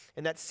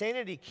 And that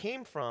sanity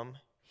came from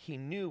he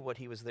knew what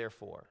he was there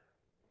for.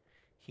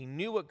 He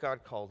knew what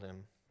God called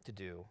him to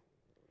do.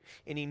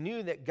 And he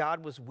knew that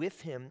God was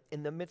with him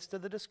in the midst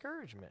of the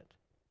discouragement,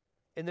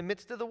 in the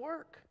midst of the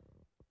work.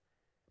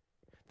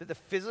 That the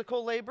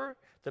physical labor,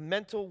 the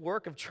mental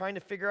work of trying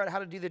to figure out how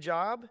to do the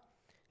job,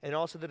 and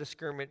also the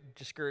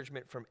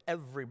discouragement from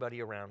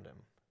everybody around him.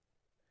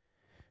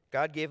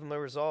 God gave him a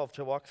resolve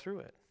to walk through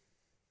it.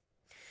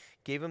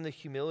 Gave him the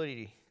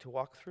humility to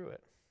walk through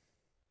it.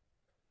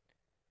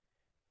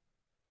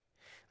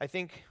 I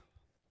think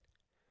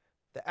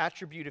the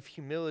attribute of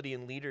humility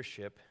in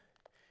leadership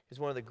is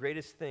one of the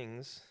greatest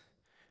things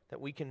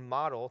that we can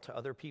model to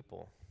other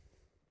people.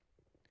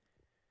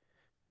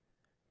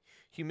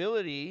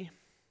 Humility,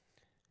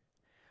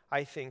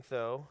 I think,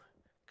 though,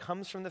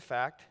 comes from the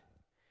fact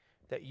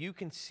that you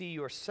can see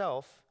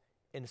yourself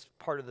as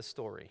part of the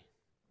story.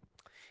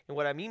 And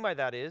what I mean by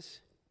that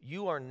is,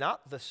 you are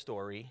not the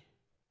story,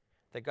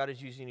 that God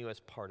is using you as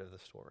part of the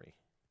story.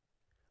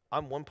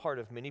 I'm one part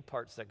of many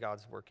parts that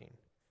God's working.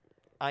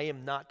 I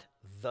am not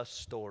the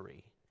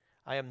story.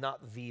 I am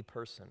not the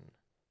person.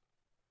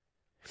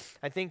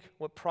 I think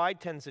what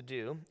pride tends to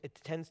do, it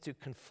tends to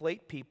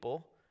conflate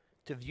people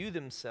to view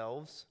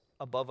themselves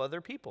above other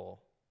people.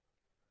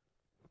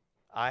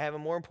 I have a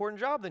more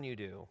important job than you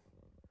do.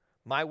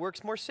 My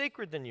work's more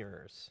sacred than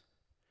yours.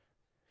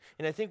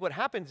 And I think what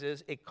happens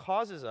is it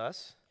causes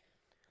us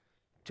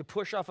to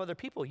push off other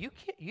people. You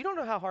don't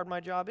know how hard my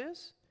job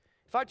is.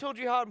 If I told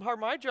you how hard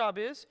my job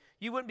is,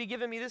 you wouldn't be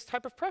giving me this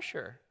type of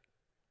pressure.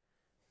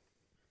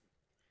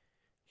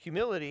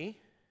 Humility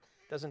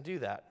doesn't do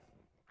that.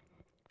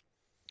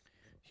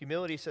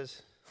 Humility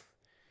says,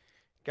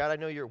 God, I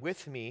know you're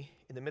with me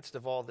in the midst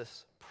of all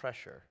this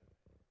pressure.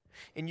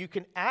 And you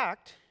can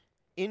act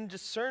in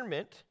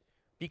discernment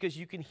because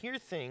you can hear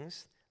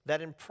things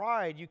that in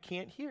pride you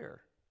can't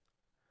hear.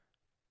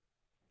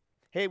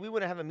 Hey, we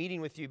want to have a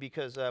meeting with you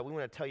because we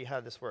want to tell you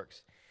how this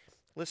works.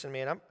 Listen,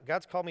 man,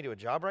 God's called me to a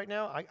job right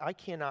now. I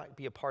cannot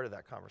be a part of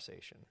that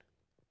conversation.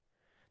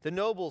 The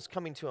nobles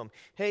coming to him.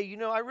 Hey, you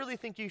know, I really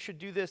think you should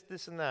do this,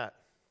 this, and that.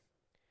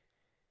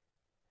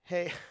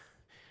 Hey,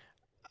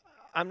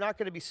 I'm not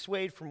going to be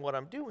swayed from what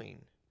I'm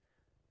doing.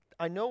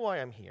 I know why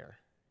I'm here.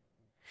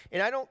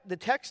 And the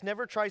text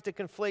never tries to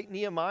conflate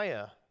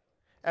Nehemiah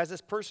as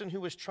this person who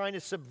was trying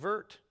to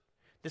subvert,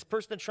 this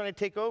person that's trying to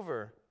take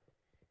over.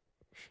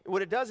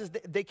 What it does is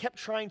they kept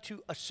trying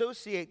to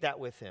associate that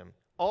with him.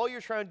 All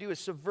you're trying to do is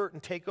subvert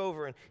and take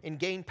over and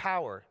gain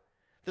power.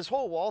 This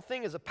whole wall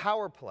thing is a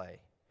power play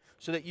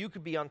so that you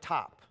could be on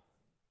top.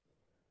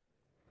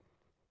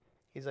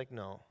 He's like,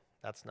 no,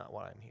 that's not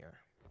why I'm here.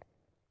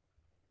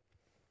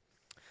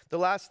 The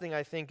last thing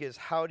I think is,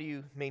 how do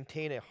you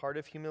maintain a heart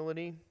of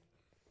humility?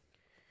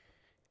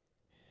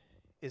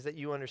 Is that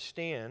you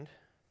understand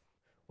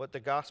what the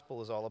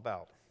gospel is all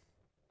about.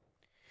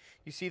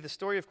 You see, the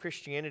story of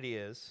Christianity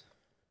is,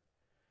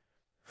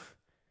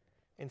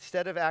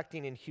 instead of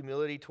acting in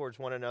humility towards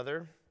one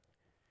another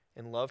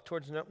and love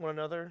towards one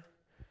another,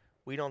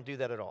 we don't do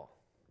that at all.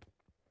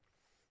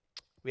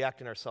 We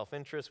act in our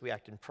self-interest, we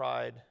act in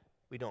pride,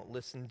 we don't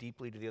listen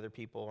deeply to the other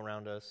people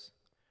around us,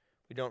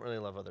 we don't really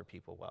love other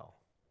people well.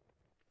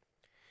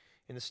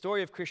 And the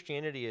story of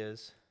Christianity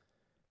is,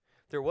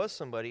 there was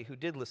somebody who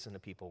did listen to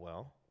people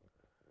well.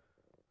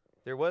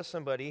 There was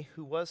somebody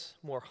who was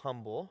more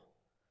humble.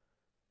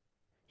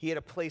 He had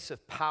a place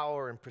of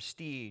power and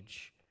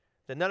prestige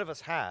that none of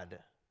us had.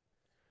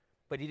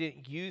 But he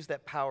didn't use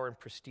that power and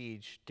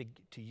prestige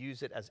to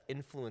use it as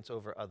influence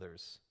over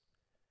others.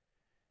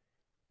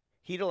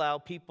 He'd allow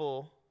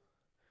people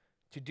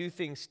to do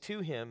things to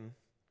him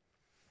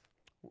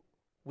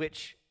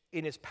which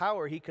in his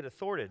power he could have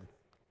thwarted,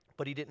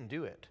 but he didn't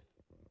do it.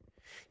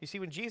 You see,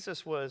 when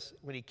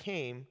he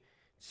came,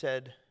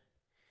 said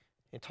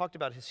and talked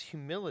about his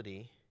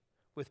humility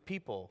with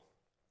people,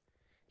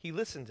 he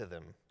listened to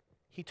them.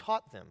 He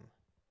taught them.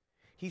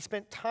 He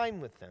spent time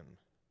with them.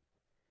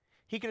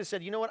 He could have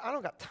said, you know what, I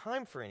don't got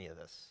time for any of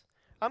this.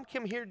 I'm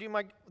come here to do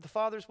the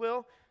Father's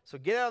will, so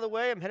get out of the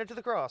way. I'm headed to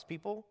the cross,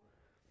 people.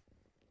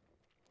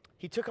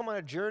 He took them on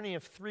a journey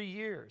of 3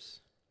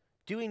 years,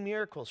 doing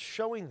miracles,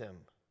 showing them.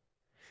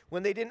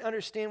 When they didn't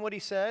understand what he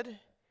said,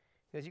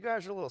 he goes, you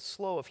guys are a little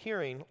slow of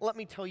hearing. Let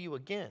me tell you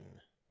again.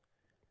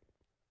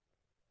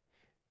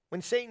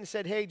 When Satan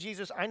said, hey,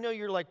 Jesus, I know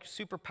you're like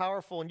super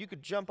powerful and you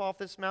could jump off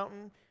this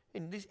mountain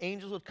and these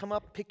angels would come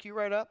up, pick you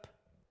right up.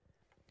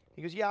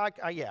 He goes, yeah,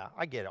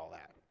 I get all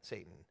that,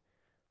 Satan.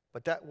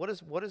 But what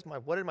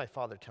did my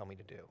Father tell me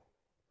to do?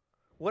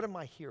 What am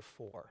I here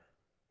for?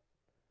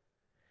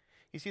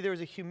 You see, there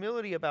was a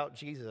humility about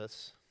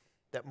Jesus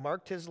that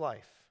marked his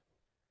life.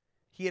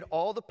 He had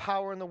all the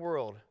power in the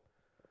world,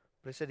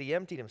 but it said he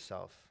emptied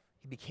himself.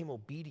 He became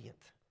obedient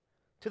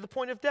to the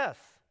point of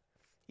death,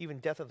 even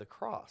death of the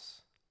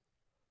cross.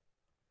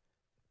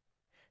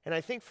 And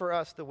I think for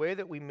us, the way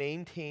that we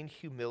maintain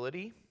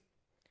humility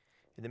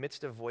in the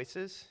midst of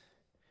voices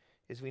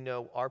is we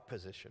know our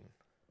position.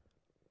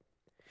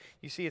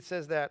 You see, it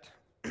says that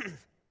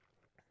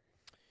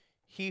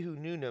he who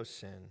knew no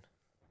sin,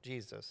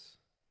 Jesus,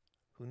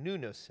 who knew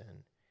no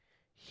sin,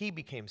 he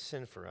became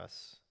sin for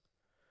us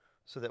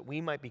so that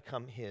we might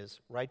become his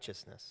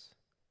righteousness.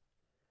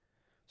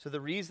 So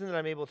the reason that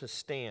I'm able to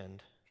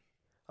stand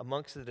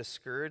amongst the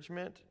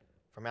discouragement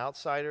from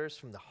outsiders,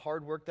 from the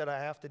hard work that I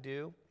have to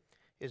do,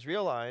 is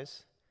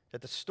realize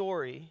that the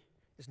story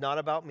is not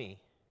about me.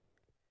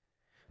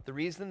 The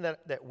reason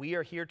that we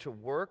are here to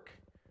work,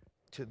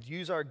 to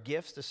use our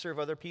gifts to serve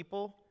other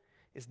people,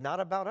 is not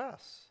about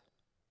us.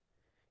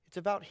 It's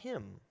about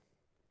him.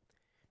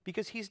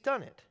 Because he's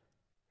done it.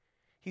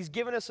 He's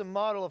given us a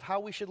model of how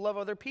we should love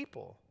other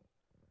people.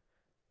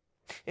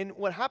 And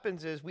what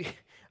happens is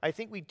I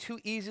think we too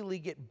easily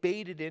get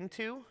baited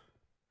into,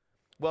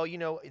 well,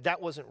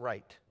 that wasn't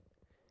right.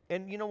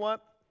 And you know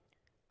what?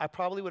 I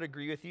probably would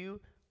agree with you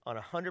on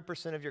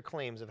 100% of your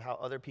claims of how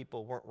other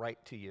people weren't right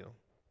to you.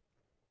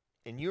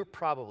 And you're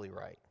probably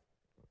right.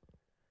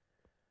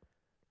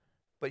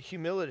 But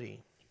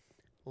humility,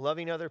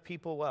 loving other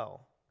people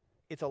well,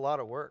 it's a lot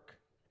of work.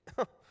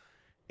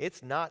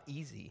 It's not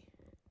easy.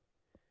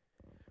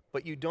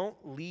 But you don't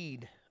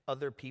lead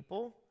other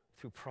people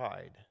through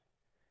pride.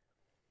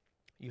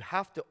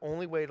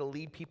 Only way to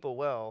lead people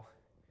well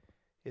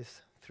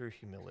is through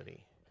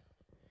humility.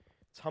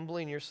 It's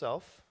humbling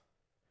yourself,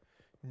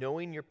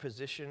 knowing your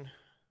position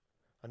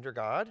under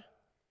God,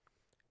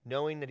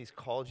 knowing that he's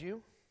called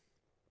you,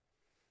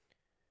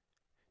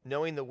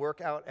 knowing the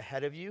work out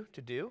ahead of you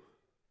to do.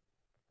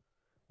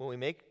 When we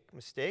make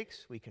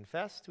mistakes, we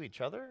confess to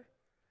each other,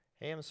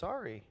 hey, I'm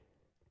sorry.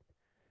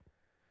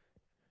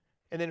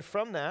 And then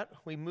from that,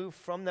 we move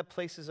from the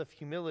places of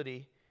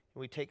humility and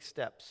we take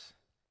steps.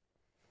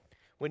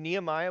 When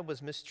Nehemiah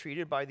was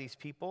mistreated by these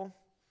people,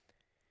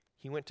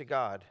 he went to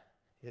God.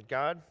 He said,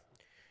 God,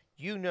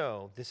 you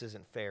know this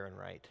isn't fair and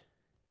right.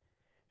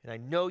 And I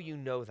know you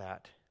know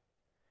that.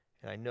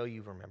 And I know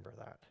you remember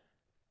that.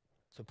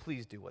 So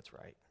please do what's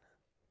right.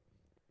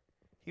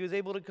 He was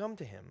able to come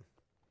to him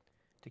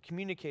to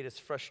communicate his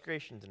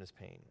frustrations and his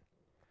pain.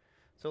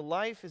 So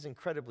life is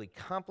incredibly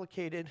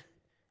complicated.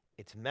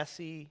 It's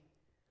messy.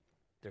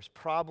 There's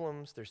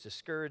problems. There's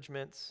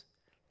discouragements.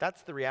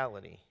 That's the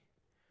reality.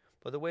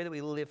 But the way that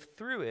we live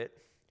through it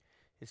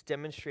is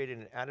demonstrated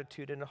in an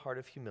attitude and a heart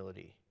of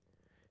humility.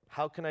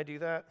 How can I do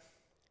that?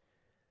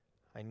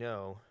 I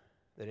know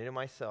that in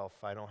myself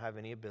I don't have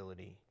any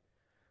ability,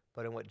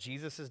 but in what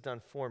Jesus has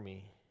done for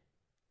me,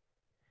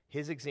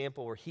 his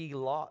example where he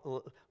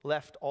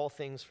left all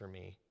things for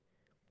me,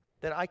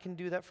 that I can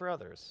do that for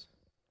others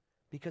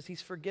because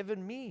he's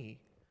forgiven me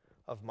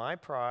of my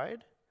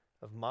pride,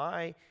 of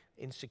my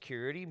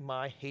insecurity,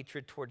 my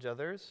hatred towards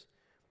others,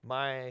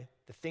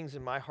 the things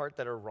in my heart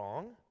that are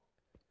wrong.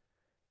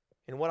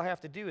 And what I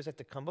have to do is I have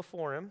to come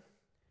before him,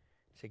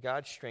 say,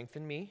 God,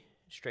 strengthen me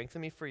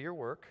for your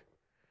work,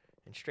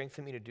 and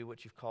strengthen me to do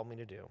what you've called me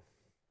to do.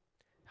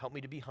 Help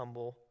me to be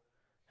humble.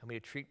 Help me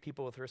to treat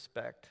people with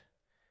respect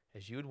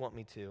as you would want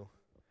me to.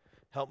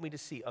 Help me to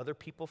see other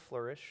people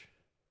flourish.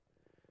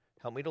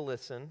 Help me to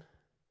listen.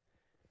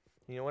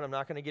 You know what? I'm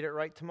not going to get it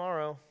right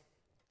tomorrow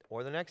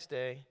or the next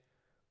day,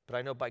 but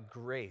I know by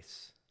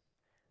grace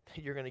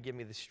that you're going to give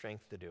me the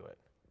strength to do it.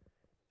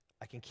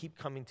 I can keep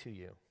coming to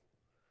you.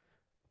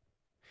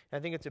 And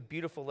I think it's a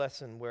beautiful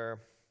lesson where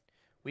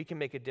we can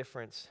make a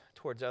difference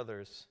towards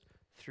others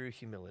through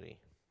humility,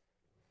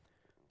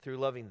 through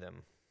loving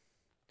them,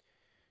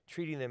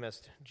 treating them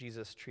as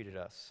Jesus treated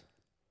us.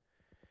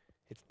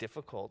 It's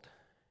difficult.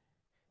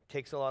 It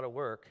takes a lot of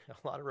work,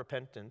 a lot of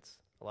repentance,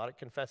 a lot of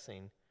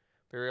confessing.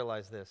 But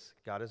realize this,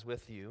 God is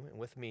with you and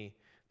with me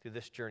through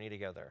this journey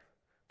together.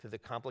 through the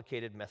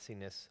complicated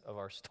messiness of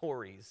our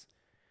stories.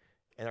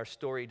 And our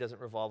story doesn't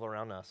revolve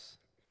around us.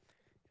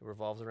 It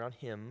revolves around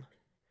him,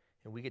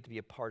 and we get to be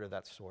a part of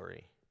that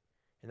story.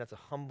 And that's a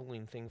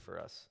humbling thing for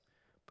us,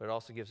 but it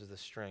also gives us the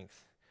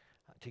strength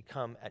to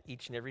come at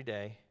each and every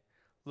day,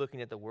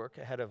 looking at the work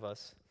ahead of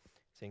us,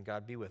 saying,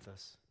 God, be with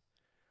us.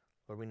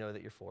 Lord, we know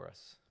that you're for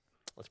us.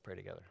 Let's pray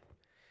together.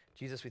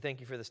 Jesus, we thank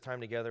you for this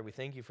time together. We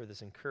thank you for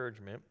this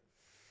encouragement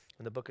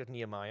in the book of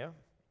Nehemiah.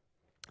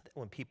 That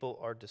when people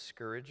are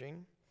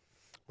discouraging,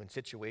 when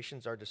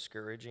situations are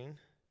discouraging,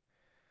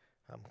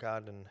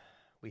 God, and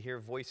we hear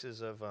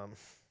voices of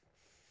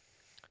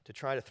to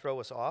try to throw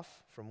us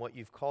off from what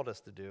you've called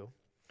us to do.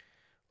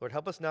 Lord,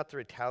 help us not to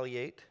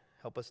retaliate.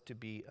 Help us to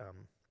be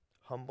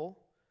humble.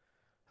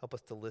 Help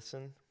us to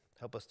listen.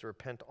 Help us to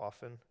repent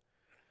often.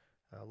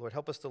 Lord,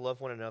 help us to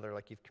love one another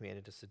like you've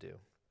commanded us to do.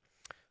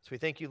 So we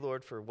thank you,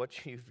 Lord, for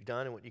what you've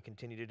done and what you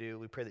continue to do.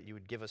 We pray that you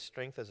would give us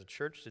strength as a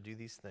church to do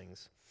these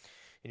things.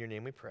 In your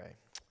name we pray.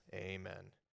 Amen.